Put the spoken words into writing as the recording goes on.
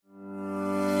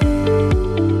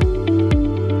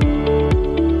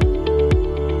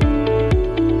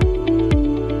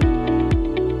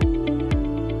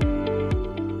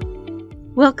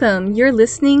Welcome. You're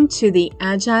listening to the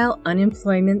Agile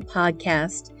Unemployment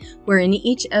podcast, where in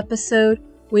each episode,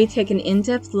 we take an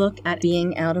in-depth look at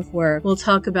being out of work. We'll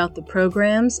talk about the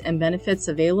programs and benefits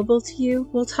available to you.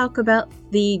 We'll talk about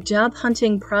the job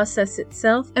hunting process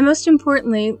itself. And most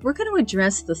importantly, we're going to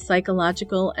address the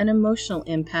psychological and emotional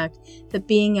impact that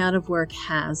being out of work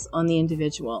has on the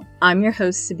individual. I'm your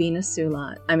host, Sabina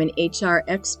Sulat. I'm an HR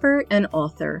expert and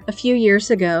author. A few years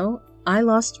ago, I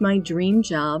lost my dream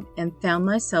job and found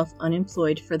myself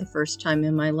unemployed for the first time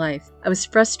in my life. I was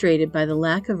frustrated by the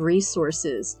lack of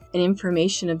resources and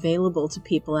information available to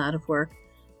people out of work.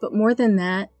 But more than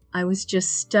that, I was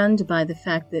just stunned by the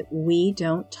fact that we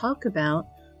don't talk about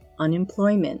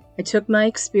unemployment. I took my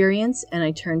experience and I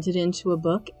turned it into a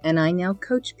book, and I now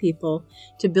coach people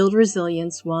to build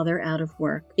resilience while they're out of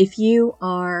work. If you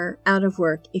are out of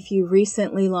work, if you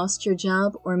recently lost your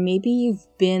job, or maybe you've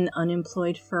been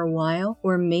unemployed for a while,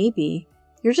 or maybe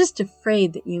you're just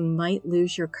afraid that you might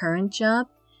lose your current job,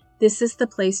 this is the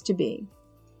place to be.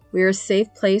 We're a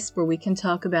safe place where we can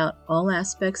talk about all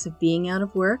aspects of being out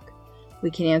of work.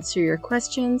 We can answer your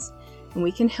questions, and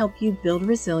we can help you build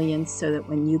resilience so that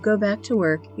when you go back to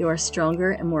work, you are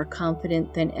stronger and more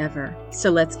confident than ever. So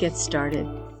let's get started.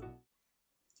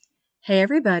 Hey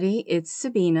everybody, it's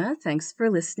Sabina. Thanks for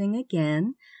listening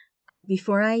again.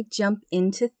 Before I jump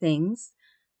into things,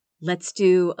 let's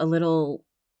do a little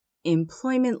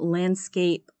employment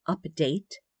landscape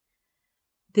update.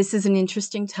 This is an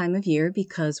interesting time of year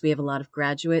because we have a lot of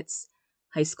graduates,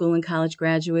 high school and college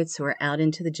graduates who are out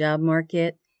into the job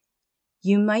market.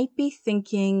 You might be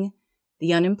thinking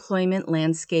the unemployment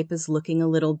landscape is looking a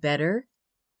little better,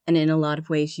 and in a lot of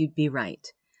ways you'd be right.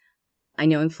 I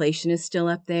know inflation is still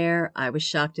up there. I was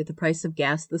shocked at the price of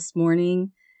gas this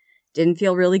morning. Didn't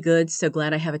feel really good, so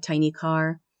glad I have a tiny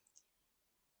car.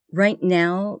 Right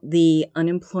now, the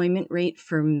unemployment rate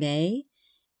for May,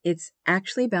 it's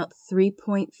actually about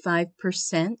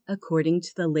 3.5% according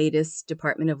to the latest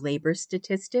Department of Labor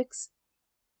statistics.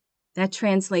 That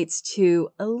translates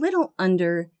to a little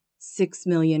under 6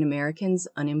 million Americans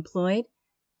unemployed.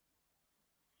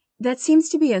 That seems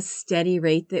to be a steady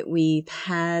rate that we've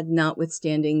had,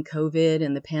 notwithstanding COVID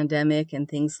and the pandemic and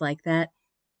things like that.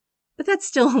 But that's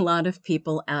still a lot of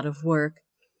people out of work.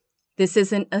 This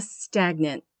isn't a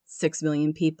stagnant 6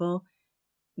 million people.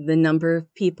 The number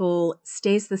of people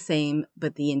stays the same,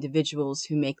 but the individuals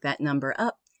who make that number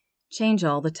up change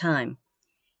all the time.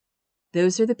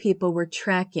 Those are the people we're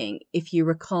tracking. If you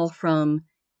recall from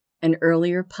an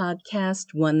earlier podcast,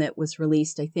 one that was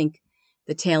released, I think,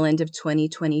 the tail end of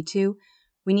 2022,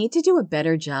 we need to do a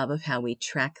better job of how we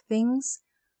track things.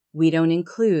 We don't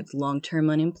include long-term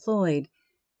unemployed,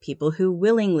 people who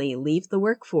willingly leave the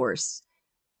workforce.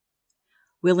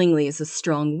 Willingly is a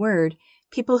strong word.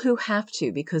 People who have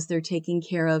to because they're taking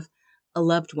care of a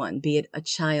loved one, be it a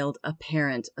child, a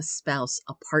parent, a spouse,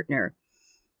 a partner.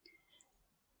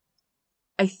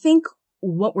 I think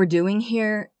what we're doing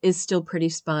here is still pretty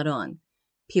spot on.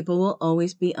 People will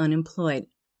always be unemployed.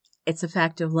 It's a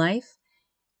fact of life.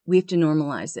 We have to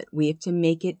normalize it. We have to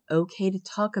make it okay to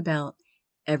talk about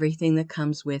everything that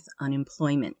comes with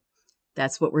unemployment.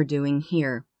 That's what we're doing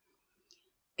here.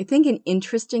 I think an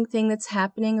interesting thing that's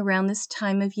happening around this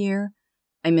time of year,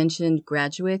 I mentioned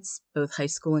graduates, both high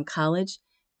school and college,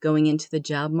 going into the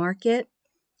job market.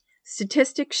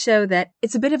 Statistics show that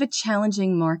it's a bit of a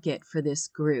challenging market for this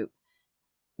group.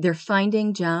 They're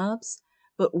finding jobs,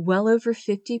 but well over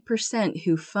 50%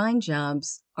 who find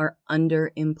jobs are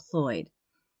underemployed.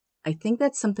 I think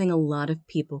that's something a lot of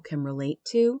people can relate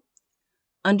to.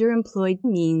 Underemployed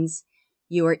means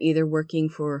you are either working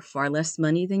for far less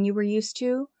money than you were used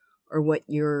to, or what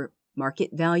your market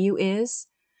value is.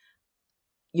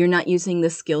 You're not using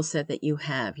the skill set that you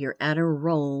have. You're at a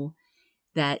role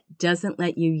that doesn't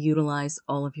let you utilize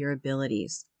all of your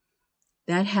abilities.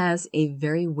 That has a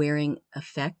very wearing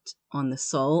effect on the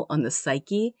soul, on the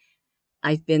psyche.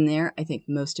 I've been there. I think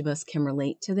most of us can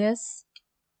relate to this.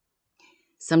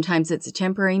 Sometimes it's a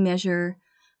temporary measure.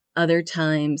 Other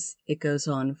times it goes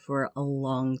on for a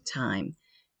long time.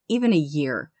 Even a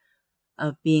year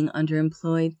of being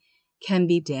underemployed can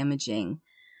be damaging.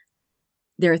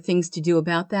 There are things to do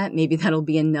about that. Maybe that'll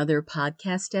be another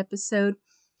podcast episode.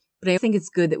 But I think it's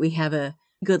good that we have a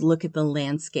good look at the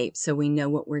landscape so we know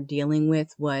what we're dealing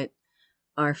with, what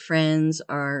our friends,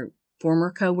 our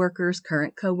former coworkers,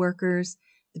 current coworkers,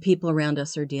 the people around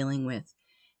us are dealing with,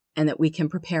 and that we can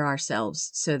prepare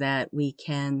ourselves so that we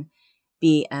can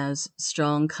be as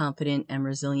strong, confident, and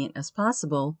resilient as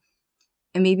possible,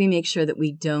 and maybe make sure that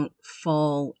we don't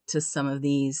fall to some of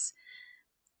these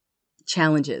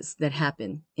challenges that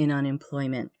happen in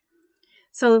unemployment.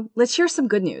 So let's share some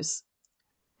good news.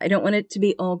 I don't want it to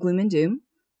be all gloom and doom,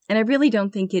 and I really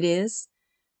don't think it is.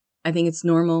 I think it's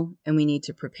normal and we need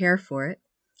to prepare for it.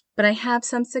 But I have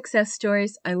some success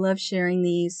stories. I love sharing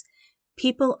these.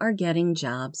 People are getting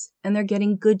jobs, and they're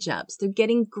getting good jobs. They're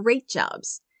getting great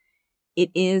jobs.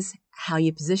 It is how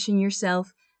you position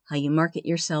yourself, how you market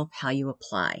yourself, how you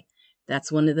apply.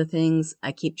 That's one of the things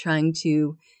I keep trying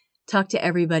to talk to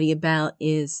everybody about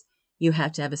is you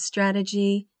have to have a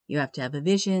strategy, you have to have a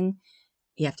vision,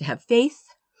 you have to have faith,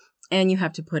 and you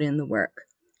have to put in the work.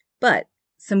 But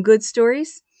some good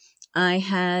stories. I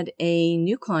had a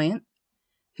new client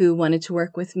who wanted to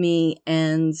work with me,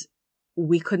 and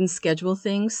we couldn't schedule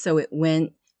things, so it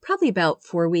went probably about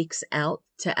 4 weeks out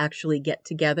to actually get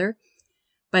together.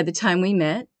 By the time we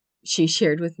met, she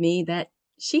shared with me that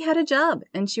she had a job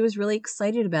and she was really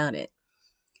excited about it.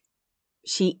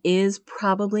 She is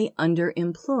probably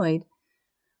underemployed.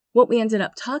 What we ended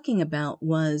up talking about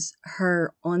was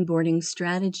her onboarding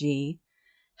strategy,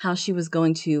 how she was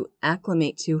going to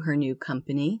acclimate to her new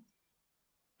company,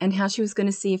 and how she was going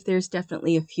to see if there's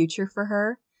definitely a future for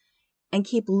her and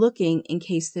keep looking in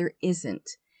case there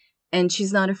isn't. And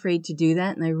she's not afraid to do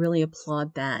that, and I really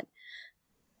applaud that.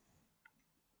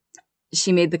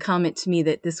 She made the comment to me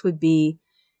that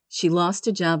she lost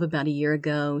a job about a year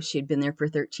ago. She had been there for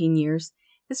 13 years.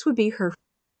 This would be her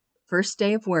first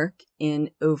day of work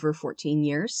in over 14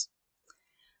 years.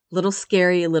 A little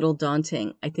scary, a little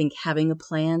daunting. I think having a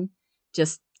plan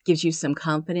just gives you some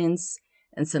confidence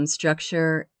and some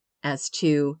structure as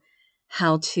to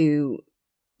how to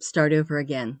start over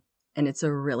again. And it's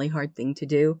a really hard thing to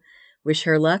do. Wish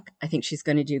her luck. I think she's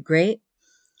going to do great.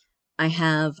 I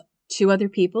have 2 other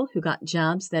people who got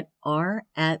jobs that are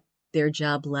at their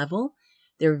job level.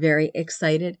 They're very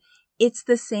excited. It's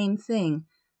the same thing.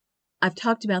 I've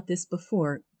talked about this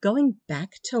before. Going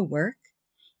back to work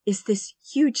is this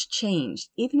huge change.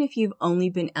 Even if you've only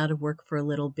been out of work for a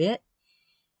little bit,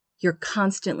 you're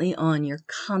constantly on, you're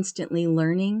constantly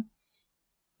learning.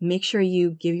 Make sure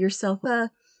you give yourself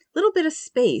a little bit of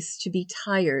space to be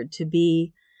tired, to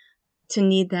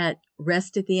need that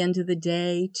rest at the end of the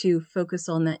day, to focus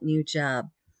on that new job.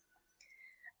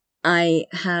 I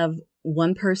have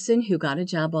one person who got a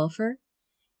job offer.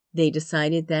 They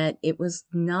decided that it was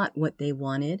not what they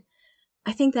wanted.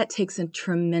 I think that takes a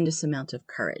tremendous amount of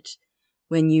courage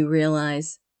when you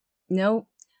realize, no,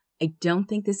 I don't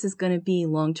think this is going to be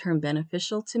long-term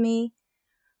beneficial to me.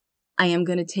 I am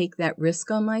going to take that risk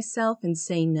on myself and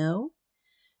say no.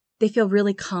 They feel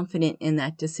really confident in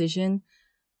that decision.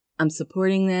 I'm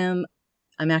supporting them.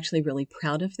 I'm actually really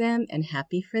proud of them and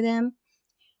happy for them.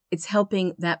 It's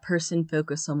helping that person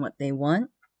focus on what they want.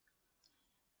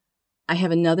 I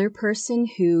have another person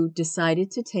who decided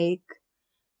to take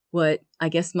what I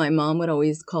guess my mom would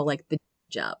always call like the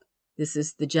job. This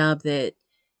is the job that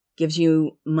gives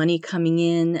you money coming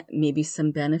in, maybe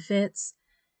some benefits.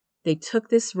 They took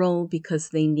this role because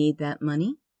they need that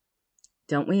money.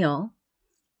 Don't we all?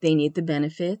 They need the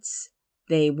benefits.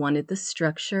 They wanted the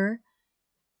structure.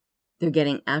 They're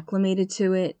getting acclimated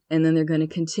to it, and then they're going to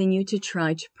continue to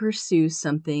try to pursue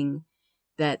something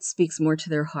that speaks more to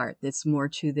their heart, that's more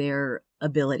to their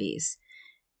abilities.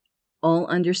 All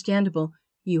understandable.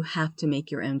 You have to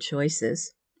make your own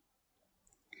choices.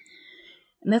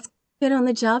 And that's it on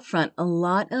the job front. A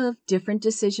lot of different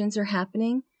decisions are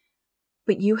happening,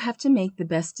 but you have to make the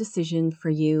best decision for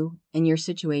you and your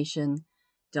situation.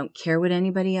 Don't care what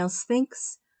anybody else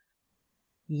thinks.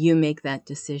 You make that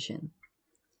decision.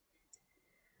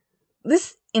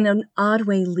 This, in an odd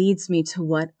way, leads me to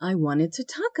what I wanted to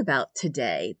talk about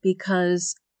today,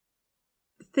 because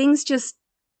things just,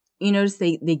 you notice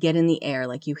they get in the air.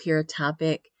 Like you hear a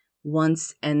topic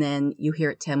once and then you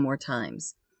hear it 10 more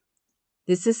times.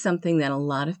 This is something that a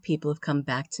lot of people have come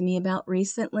back to me about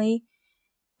recently,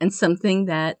 and something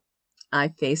that I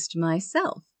faced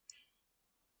myself.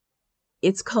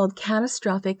 It's called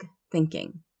catastrophic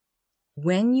thinking.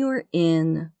 When you're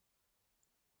in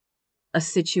a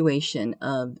situation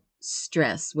of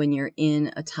stress, when you're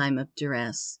in a time of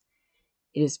duress,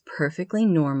 it is perfectly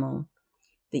normal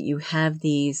that you have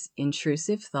these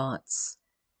intrusive thoughts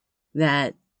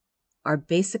that are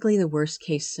basically the worst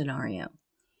case scenario.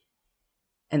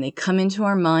 And they come into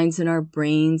our minds and our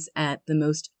brains at the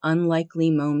most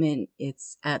unlikely moment.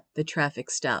 It's at the traffic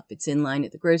stop. It's in line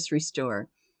at the grocery store.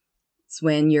 It's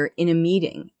when you're in a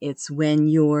meeting. It's when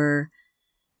you're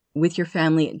with your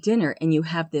family at dinner and you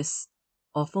have this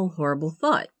awful, horrible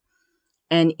thought.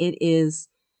 And it is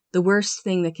the worst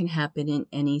thing that can happen in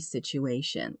any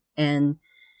situation. And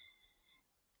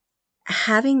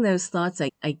having those thoughts,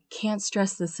 I can't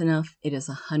stress this enough, it is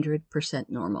 100%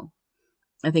 normal.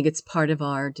 I think it's part of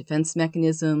our defense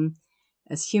mechanism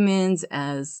as humans,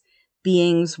 as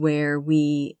beings where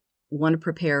we want to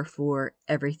prepare for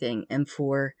everything and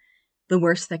for the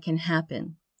worst that can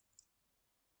happen.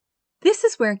 This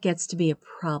is where it gets to be a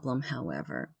problem,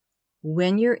 however.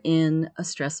 When you're in a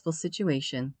stressful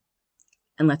situation,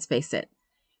 and let's face it,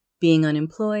 being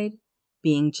unemployed,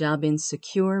 being job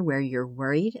insecure where you're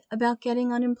worried about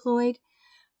getting unemployed,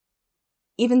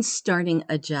 even starting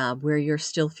a job where you're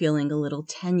still feeling a little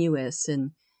tenuous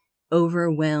and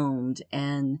overwhelmed,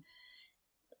 and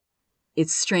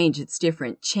it's strange, it's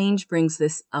different. Change brings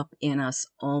this up in us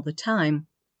all the time.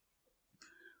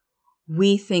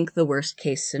 We think the worst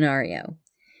case scenario,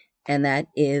 and that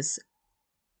is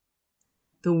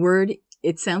the word,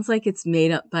 it sounds like it's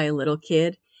made up by a little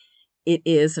kid. It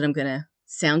is, and I'm going to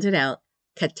sound it out,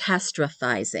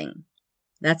 catastrophizing.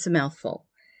 That's a mouthful.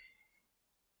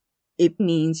 It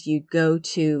means you go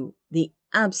to the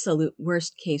absolute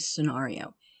worst case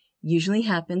scenario. Usually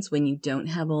happens when you don't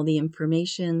have all the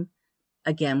information.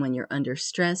 Again, when you're under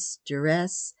stress,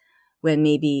 duress, when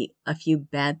maybe a few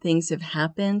bad things have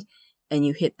happened and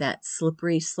you hit that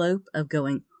slippery slope of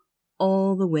going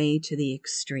all the way to the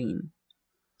extreme.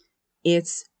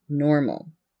 It's normal.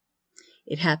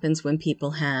 It happens when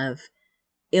people have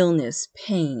illness,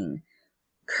 pain.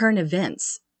 Current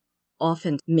events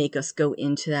often make us go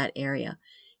into that area.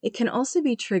 It can also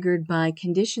be triggered by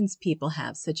conditions people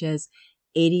have, such as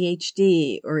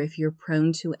ADHD, or if you're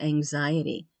prone to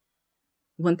anxiety.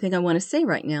 One thing I want to say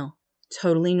right now,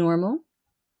 totally normal,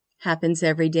 happens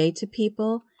every day to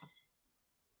people.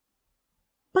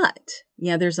 But,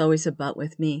 yeah, there's always a but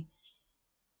with me.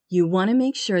 You want to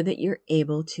make sure that you're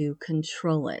able to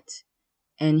control it.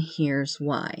 And here's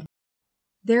why.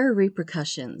 There are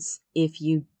repercussions if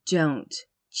you don't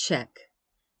check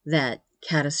that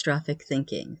catastrophic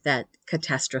thinking, that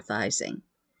catastrophizing.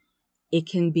 It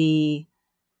can be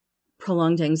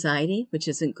prolonged anxiety, which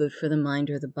isn't good for the mind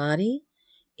or the body.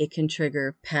 It can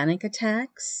trigger panic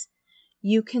attacks.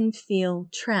 You can feel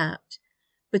trapped.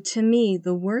 But to me,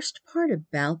 the worst part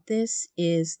about this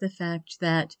is the fact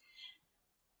that,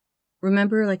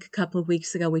 remember like a couple of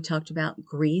weeks ago, we talked about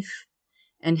grief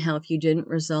and how if you didn't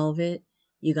resolve it,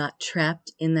 you got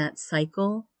trapped in that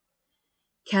cycle.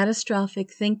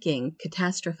 Catastrophic thinking,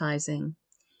 catastrophizing,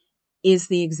 is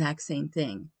the exact same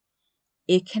thing.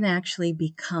 It can actually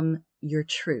become your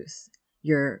truth,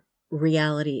 your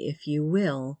reality, if you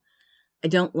will. I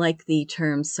don't like the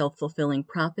term self-fulfilling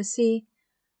prophecy,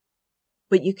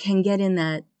 but you can get in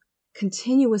that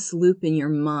continuous loop in your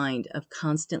mind of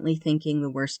constantly thinking the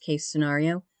worst case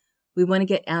scenario. We want to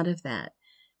get out of that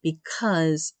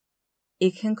because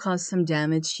it can cause some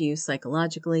damage to you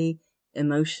psychologically,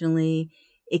 emotionally.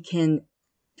 It can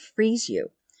freeze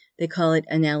you. They call it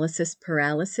analysis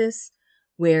paralysis,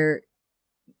 where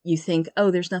you think,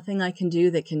 oh, there's nothing I can do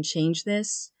that can change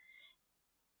this.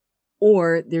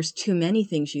 Or there's too many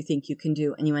things you think you can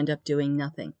do and you end up doing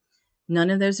nothing.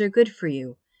 None of those are good for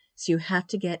you. So you have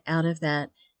to get out of that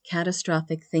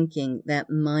catastrophic thinking, that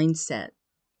mindset.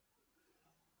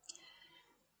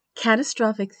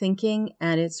 Catastrophic thinking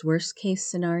at its worst case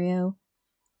scenario,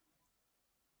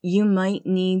 you might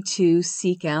need to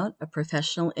seek out a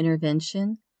professional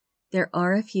intervention. There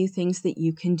are a few things that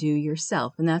you can do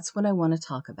yourself, and that's what I want to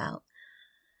talk about.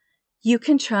 You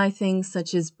can try things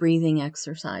such as breathing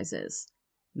exercises,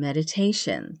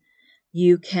 meditation.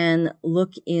 You can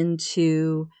look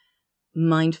into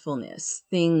mindfulness,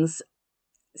 things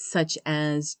such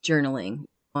as journaling.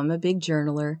 I'm a big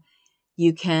journaler.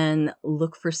 You can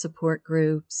look for support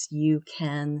groups. You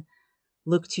can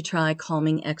look to try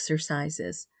calming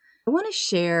exercises. I want to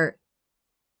share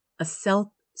a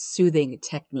self-soothing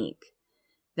technique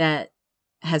that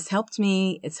has helped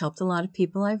me. It's helped a lot of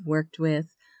people I've worked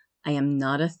with. I am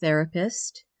not a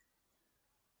therapist,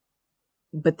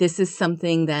 but this is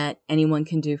something that anyone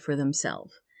can do for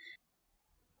themselves.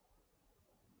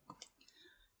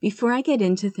 Before I get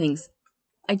into things,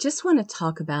 I just want to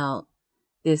talk about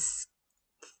this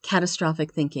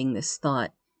catastrophic thinking, this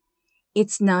thought.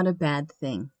 It's not a bad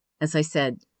thing. As I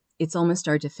said, it's almost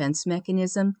our defense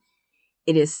mechanism.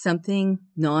 It is something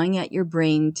gnawing at your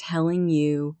brain, telling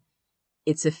you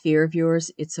it's a fear of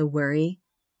yours, it's a worry.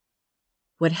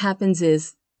 What happens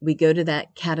is we go to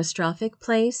that catastrophic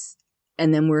place,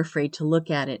 and then we're afraid to look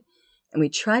at it. And we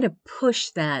try to push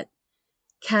that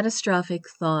catastrophic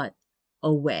thought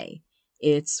away.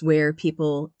 It's where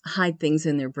people hide things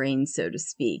in their brains, so to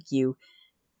speak. You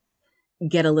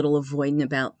get a little avoidant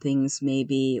about things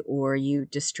maybe, or you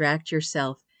distract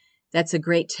yourself. That's a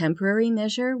great temporary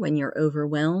measure when you're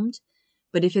overwhelmed.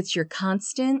 But if it's your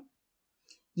constant,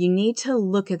 you need to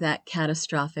look at that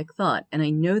catastrophic thought. And I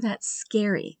know that's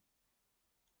scary.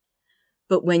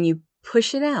 But when you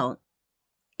push it out,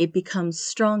 it becomes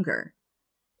stronger.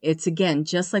 It's, again,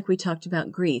 just like we talked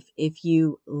about grief. If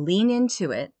you lean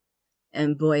into it,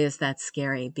 and boy, is that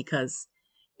scary, because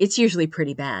it's usually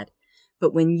pretty bad.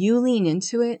 But when you lean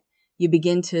into it, you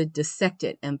begin to dissect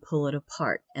it and pull it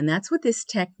apart. And that's what this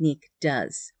technique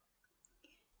does.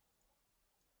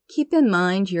 Keep in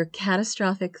mind your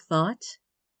catastrophic thought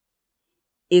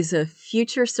is a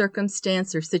future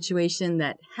circumstance or situation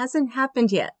that hasn't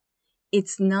happened yet.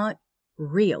 It's not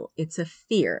real. It's a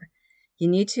fear. You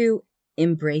need to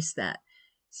embrace that.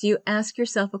 So you ask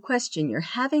yourself a question. You're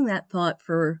having that thought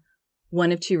for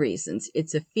one of two reasons.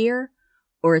 It's a fear,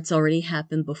 or it's already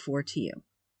happened before to you.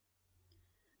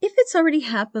 If it's already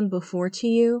happened before to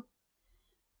you,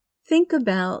 think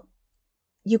about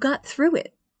you got through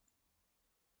it.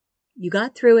 You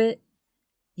got through it.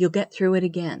 You'll get through it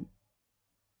again.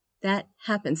 That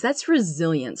happens. That's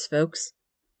resilience, folks.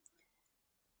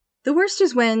 The worst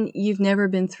is when you've never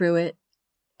been through it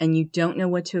and you don't know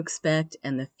what to expect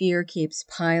and the fear keeps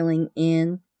piling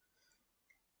in.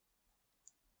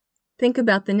 Think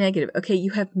about the negative. Okay,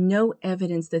 you have no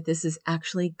evidence that this is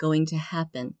actually going to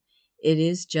happen. It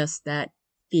is just that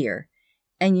fear,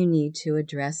 and you need to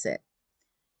address it.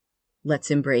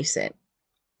 Let's embrace it.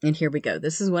 And here we go.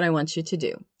 This is what I want you to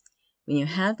do. When you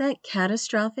have that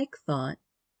catastrophic thought,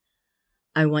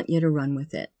 I want you to run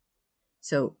with it.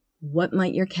 So what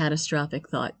might your catastrophic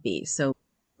thought be? So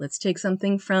let's take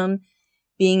something from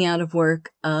being out of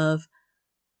work of,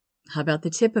 how about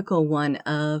the typical one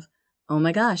of, oh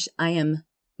my gosh, I am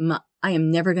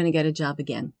never going to get a job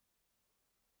again.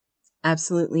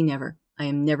 Absolutely never. I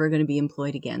am never going to be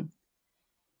employed again.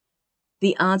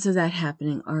 The odds of that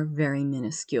happening are very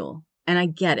minuscule. And I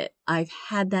get it. I've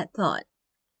had that thought.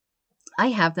 I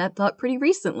have that thought pretty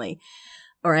recently.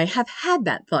 Or I have had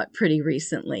that thought pretty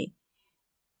recently.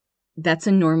 That's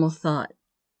a normal thought.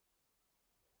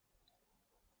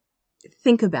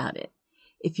 Think about it.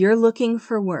 If you're looking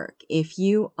for work, if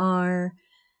you are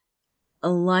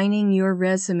aligning your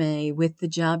resume with the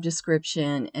job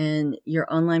description and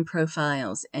your online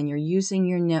profiles, and you're using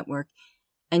your network,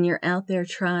 and you're out there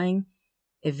trying,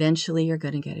 eventually you're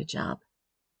going to get a job.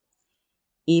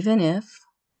 Even if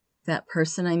that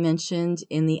person I mentioned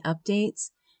in the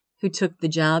updates who took the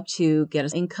job to get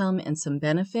us income and some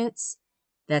benefits,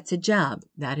 that's a job.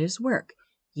 That is work.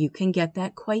 You can get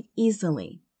that quite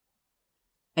easily.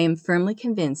 I am firmly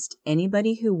convinced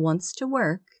anybody who wants to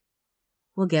work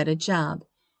will get a job.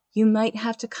 You might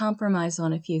have to compromise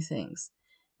on a few things.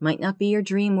 Might not be your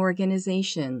dream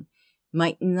organization.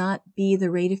 Might not be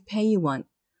the rate of pay you want.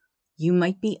 You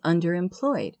might be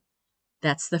underemployed.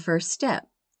 That's the first step.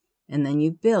 And then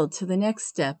you build to the next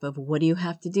step of what do you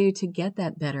have to do to get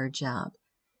that better job.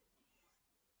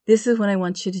 This is what I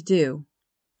want you to do.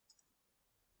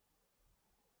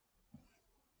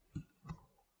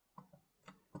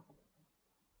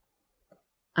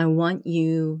 I want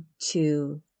you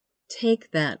to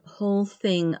take that whole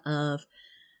thing of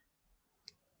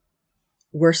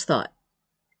worst thought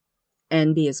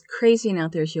and be as crazy and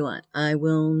out there as you want. I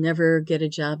will never get a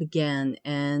job again,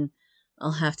 and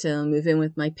I'll have to move in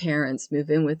with my parents, move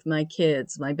in with my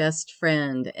kids, my best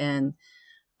friend, and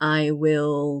I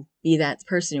will be that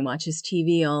person who watches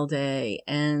TV all day,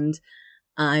 and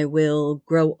I will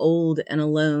grow old and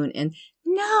alone. And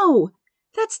no,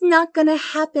 that's not going to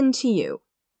happen to you.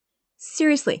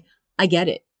 Seriously, I get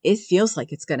it. It feels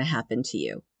like it's going to happen to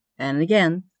you. And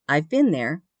again, I've been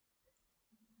there.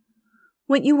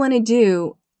 What you want to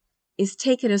do is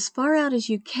take it as far out as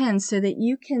you can so that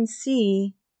you can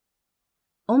see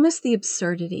almost the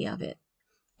absurdity of it.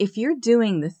 If you're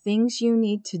doing the things you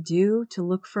need to do to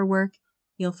look for work,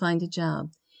 you'll find a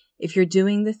job. If you're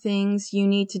doing the things you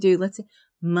need to do, let's say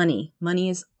money. Money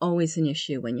is always an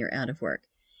issue when you're out of work.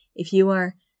 If you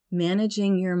are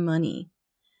managing your money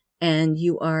and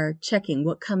you are checking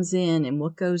what comes in and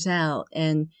what goes out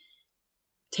and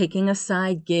taking a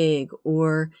side gig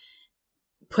or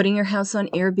putting your house on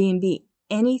Airbnb,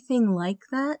 anything like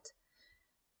that,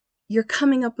 you're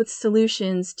coming up with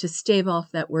solutions to stave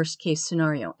off that worst case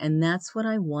scenario. And that's what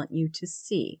I want you to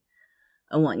see.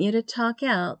 I want you to talk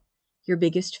out your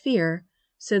biggest fear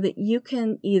so that you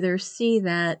can either see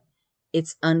that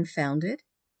it's unfounded,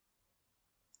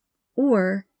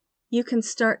 or you can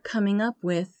start coming up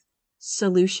with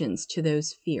solutions to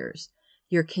those fears,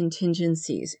 your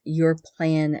contingencies, your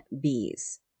plan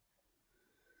Bs.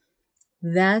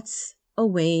 That's a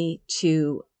way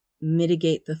to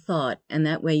mitigate the thought, and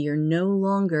that way you're no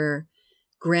longer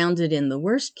grounded in the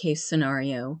worst case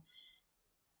scenario.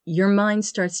 Your mind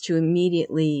starts to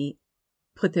immediately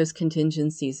put those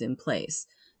contingencies in place.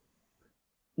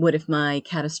 What if my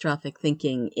catastrophic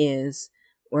thinking is,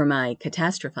 or my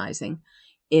catastrophizing,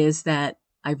 is that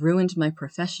I've ruined my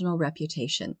professional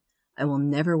reputation. I will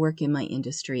never work in my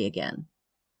industry again.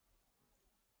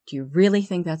 Do you really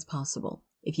think that's possible?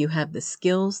 If you have the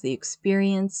skills, the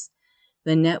experience,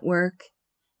 the network,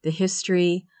 the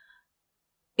history,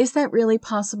 is that really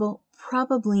possible?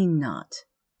 Probably not.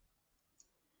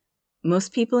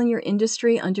 Most people in your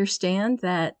industry understand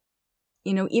that,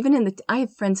 even I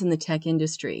have friends in the tech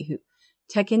industry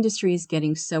tech industry is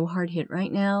getting so hard hit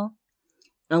right now.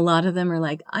 A lot of them are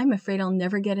like, I'm afraid I'll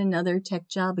never get another tech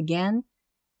job again.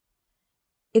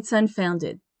 It's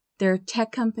unfounded. There are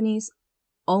tech companies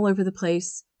all over the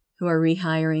place who are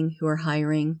rehiring, who are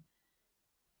hiring,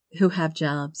 who have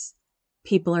jobs.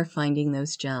 People are finding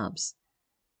those jobs.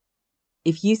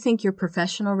 If you think your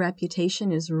professional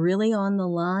reputation is really on the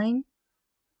line,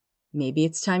 maybe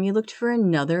it's time you looked for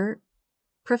another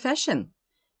profession.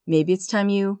 Maybe it's time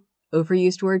you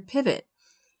overused word pivot.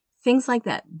 Things like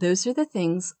that. Those are the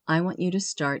things I want you to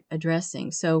start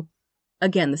addressing. So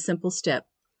again, the simple step,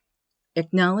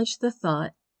 acknowledge the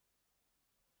thought,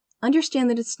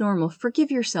 understand that it's normal, forgive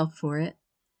yourself for it,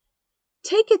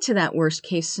 take it to that worst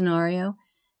case scenario,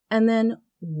 and then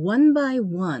one by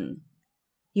one,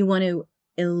 you want to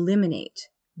eliminate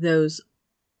those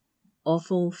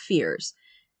awful fears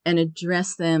and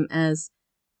address them as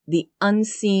the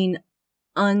unseen,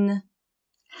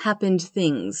 unhappened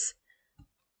things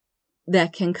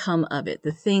that can come of it,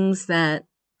 the things that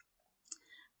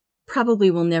probably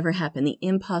will never happen, the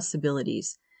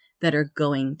impossibilities that are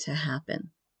going to happen.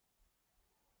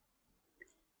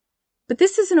 But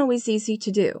this isn't always easy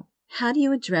to do. How do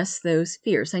you address those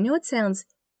fears? I know it sounds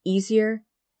easier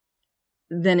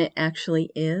than it actually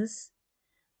is,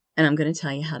 and I'm going to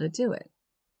tell you how to do it.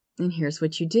 And here's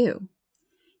what you do.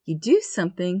 You do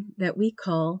something that we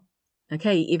call,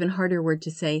 even harder word to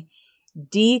say,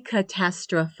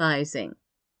 decatastrophizing.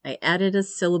 I added a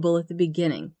syllable at the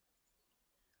beginning.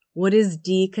 What is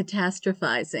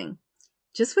decatastrophizing?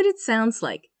 Just what it sounds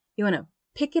like. You want to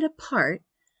pick it apart,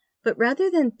 but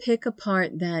rather than pick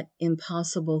apart that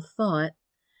impossible thought,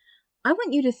 I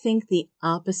want you to think the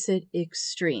opposite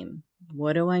extreme.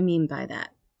 What do I mean by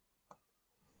that?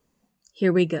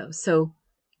 Here we go. So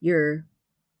your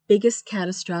biggest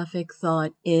catastrophic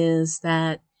thought is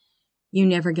that you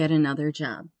never get another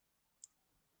job.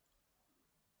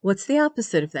 What's the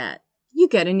opposite of that? You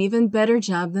get an even better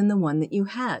job than the one that you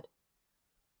had.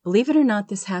 Believe it or not,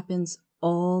 this happens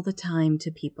all the time to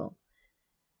people.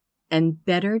 And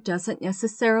better doesn't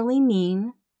necessarily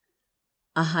mean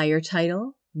a higher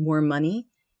title, more money.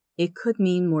 It could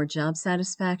mean more job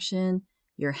satisfaction,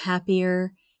 you're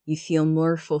happier, you feel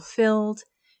more fulfilled,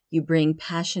 you bring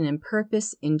passion and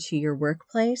purpose into your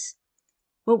workplace.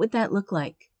 What would that look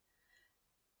like?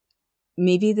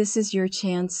 Maybe this is your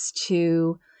chance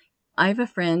to... I have a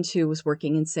friend who was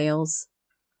working in sales,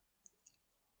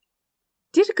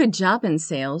 did a good job in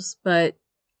sales, but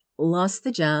lost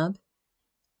the job,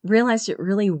 realized it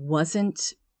really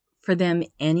wasn't for them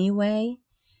anyway,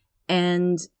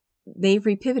 and they've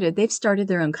repivoted. They've started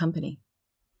their own company.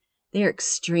 They are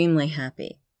extremely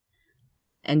happy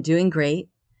and doing great.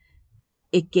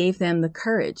 It gave them the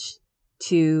courage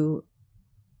to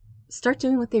start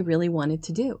doing what they really wanted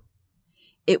to do.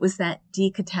 It was that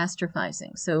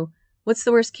decatastrophizing. So what's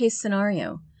the worst case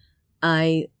scenario?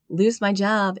 I lose my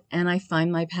job and I find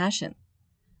my passion.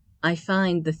 I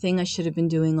find the thing I should have been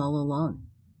doing all along.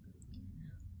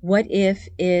 What if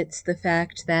it's the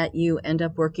fact that you end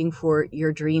up working for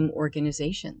your dream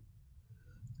organization?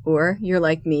 Or you're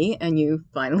like me and you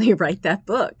finally write that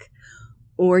book.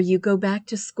 Or you go back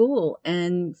to school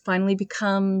and finally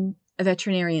become a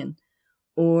veterinarian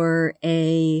or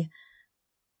a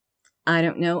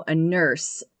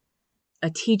nurse,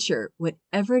 a teacher,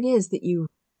 whatever it is that you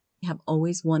have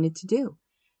always wanted to do.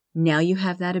 Now you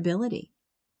have that ability.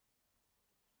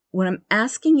 What I'm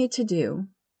asking you to do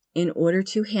in order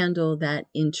to handle that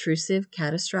intrusive,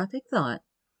 catastrophic thought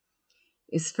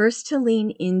is first to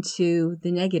lean into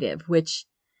the negative, which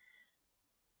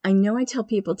I know I tell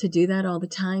people to do that all the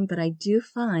time, but I do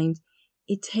find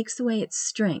it takes away its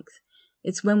strength.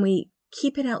 It's when we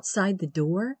keep it outside the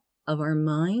door of our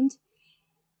mind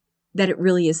that it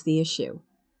really is the issue.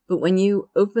 But when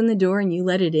you open the door and you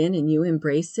let it in and you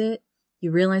embrace it, you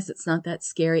realize it's not that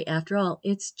scary after all.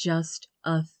 It's just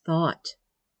a thought.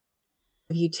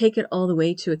 If you take it all the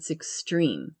way to its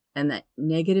extreme, and that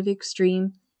negative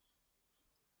extreme,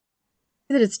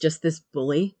 that it's just this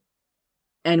bully.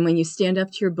 And when you stand up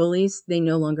to your bullies, they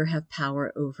no longer have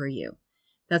power over you.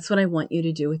 That's what I want you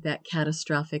to do with that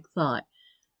catastrophic thought.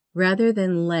 Rather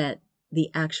than let the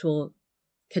actual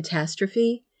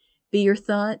catastrophe be your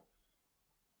thought,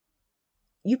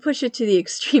 you push it to the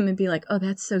extreme and be like, oh,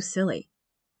 that's so silly.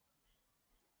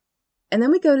 And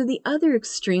then we go to the other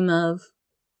extreme of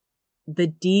the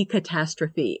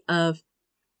decatastrophe of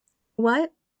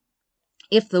what?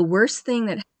 If the worst thing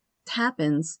that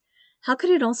happens, how could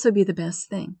it also be the best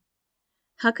thing?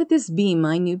 How could this be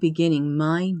my new beginning,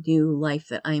 my new life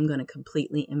that I am going to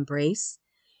completely embrace?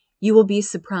 You will be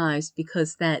surprised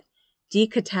because that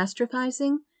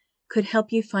decatastrophizing could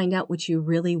help you find out what you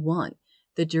really want,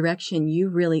 the direction you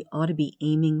really ought to be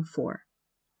aiming for.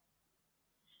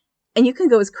 And you can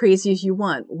go as crazy as you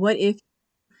want. What if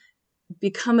you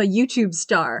become a YouTube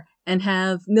star and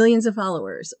have millions of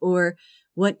followers? Or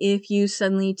what if you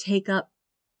suddenly take up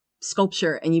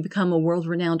sculpture and you become a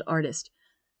world-renowned artist?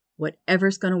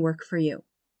 Whatever's going to work for you.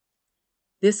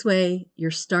 This way,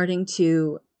 you're starting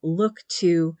to look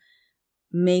to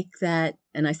make that,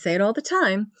 and I say it all the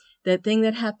time, that thing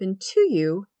that happened to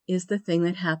you is the thing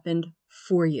that happened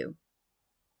for you.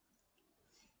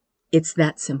 It's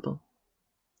that simple.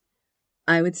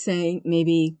 I would say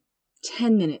maybe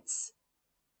 10 minutes.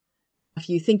 If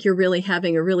you think you're really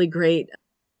having a really great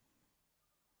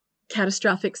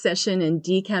catastrophic session and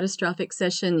decatastrophic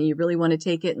session, and you really want to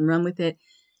take it and run with it,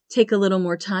 take a little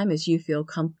more time as you feel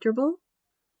comfortable.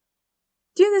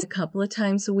 Do this a couple of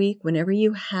times a week. Whenever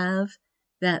you have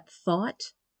that thought,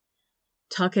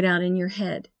 talk it out in your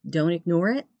head. Don't ignore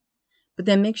it, but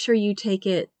then make sure you take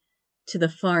it to the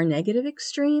far negative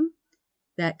extreme,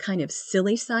 that kind of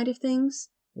silly side of things,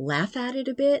 laugh at it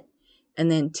a bit,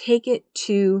 and then take it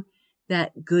to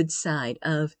that good side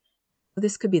of,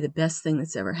 this could be the best thing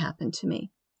that's ever happened to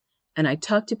me. And I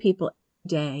talk to people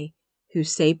every day who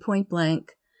say point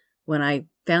blank, when I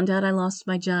found out I lost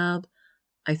my job,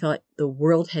 I thought the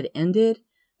world had ended.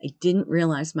 I didn't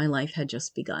realize my life had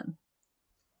just begun.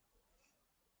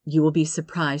 You will be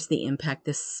surprised the impact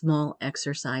this small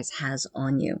exercise has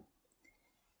on you.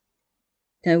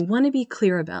 Now, I want to be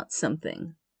clear about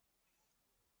something.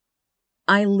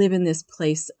 I live in this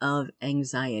place of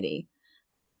anxiety.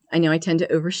 I know I tend to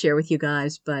overshare with you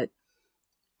guys, but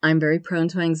I'm very prone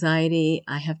to anxiety.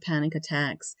 I have panic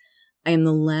attacks. I am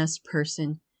the last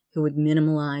person who would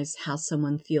minimalize how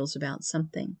someone feels about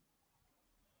something.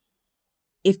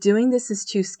 If doing this is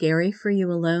too scary for you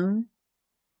alone,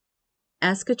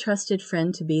 ask a trusted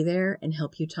friend to be there and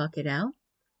help you talk it out.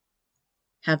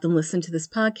 Have them listen to this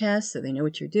podcast so they know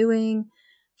what you're doing.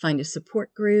 Find a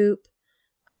support group,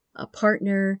 a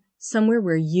partner, somewhere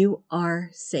where you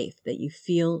are safe, that you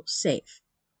feel safe.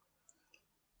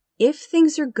 If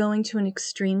things are going to an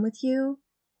extreme with you,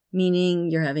 meaning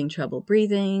you're having trouble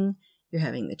breathing, you're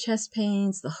having the chest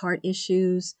pains, the heart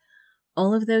issues,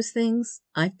 all of those things,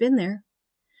 I've been there.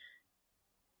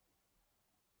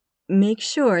 Make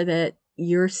sure that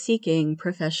you're seeking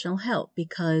professional help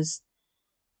because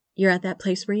you're at that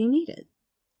place where you need it.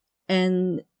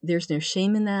 And there's no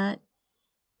shame in that.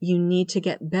 You need to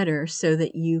get better so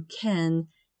that you can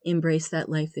embrace that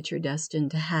life that you're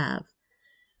destined to have.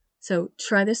 So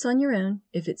try this on your own.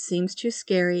 If it seems too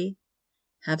scary,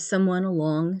 have someone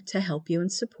along to help you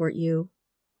and support you.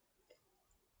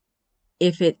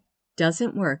 If it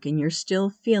doesn't work and you're still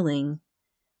feeling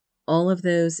all of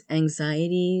those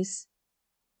anxieties,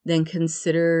 then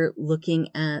consider looking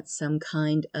at some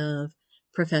kind of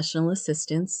professional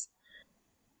assistance.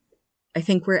 I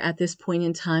think we're at this point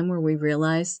in time where we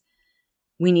realize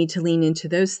we need to lean into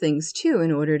those things too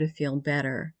in order to feel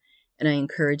better. And I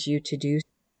encourage you to do so.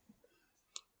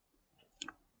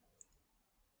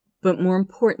 But more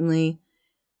importantly,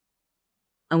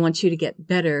 I want you to get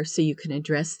better so you can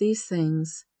address these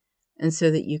things and so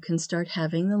that you can start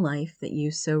having the life that you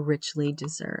so richly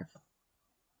deserve.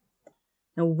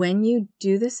 Now, when you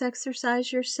do this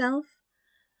exercise yourself,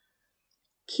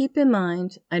 keep in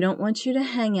mind, I don't want you to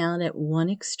hang out at one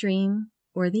extreme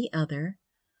or the other.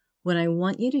 What I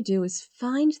want you to do is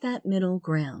find that middle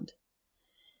ground.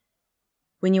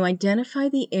 When you identify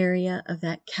the area of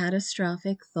that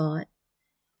catastrophic thought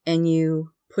and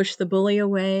you push the bully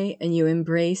away and you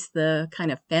embrace the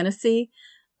kind of fantasy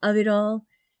of it all,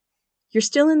 you're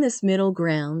still in this middle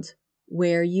ground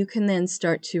where you can then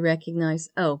start to recognize,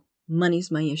 oh,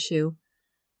 money's my issue.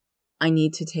 I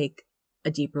need to take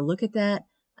a deeper look at that.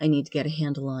 I need to get a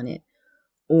handle on it.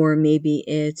 Or maybe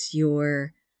it's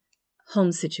your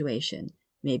home situation.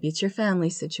 Maybe it's your family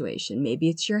situation. Maybe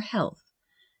it's your health.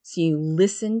 So you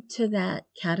listen to that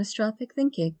catastrophic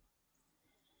thinking.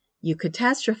 You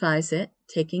catastrophize it,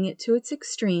 taking it to its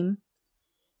extreme,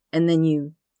 and then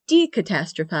you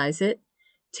decatastrophize it,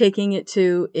 taking it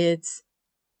to its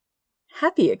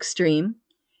happy extreme.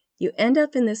 You end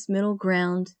up in this middle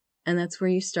ground And that's where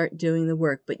you start doing the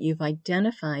work. But you've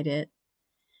identified it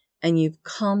and you've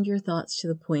calmed your thoughts to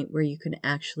the point where you can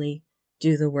actually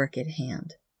do the work at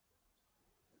hand.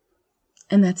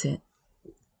 And that's it.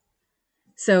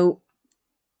 So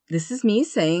this is me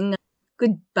saying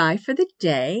goodbye for the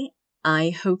day. I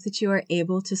hope that you are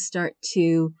able to start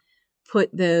to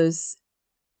put those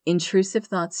intrusive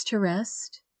thoughts to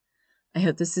rest. I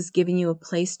hope this is giving you a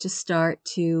place to start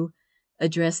to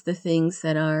address the things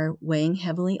that are weighing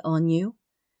heavily on you.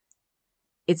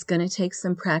 It's going to take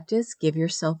some practice. Give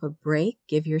yourself a break.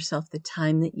 Give yourself the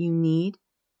time that you need,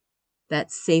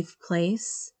 that safe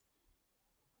place.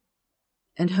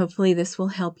 And hopefully this will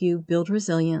help you build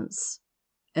resilience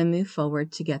and move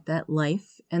forward to get that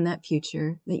life and that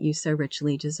future that you so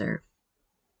richly deserve.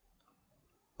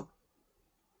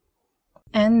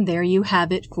 And there you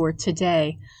have it for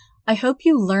today. I hope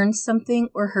you learned something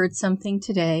or heard something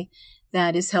today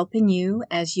that is helping you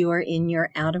as you are in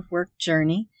your out-of-work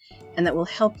journey, and that will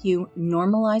help you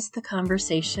normalize the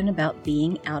conversation about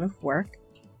being out of work.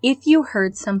 If you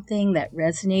heard something that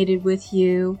resonated with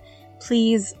you,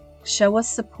 please show us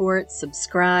support,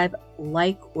 subscribe,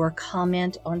 like, or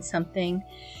comment on something.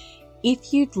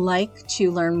 If you'd like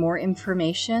to learn more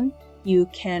information, you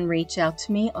can reach out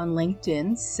to me on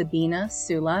LinkedIn, Sabina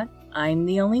Sulat. I'm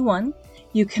the only one.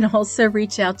 You can also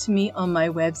reach out to me on my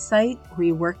website,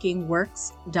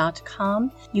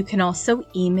 reworkingworks.com. You can also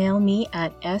email me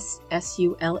at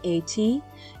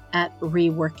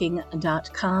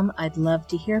ssulat@reworking.com. I'd love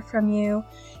to hear from you.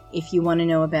 If you want to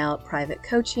know about private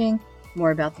coaching,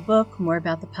 more about the book, more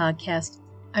about the podcast,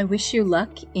 I wish you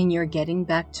luck in your getting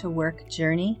back to work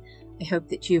journey. I hope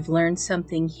that you've learned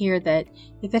something here that,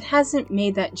 if it hasn't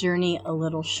made that journey a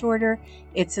little shorter,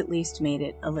 it's at least made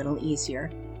it a little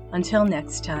easier. Until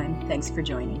next time, thanks for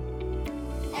joining.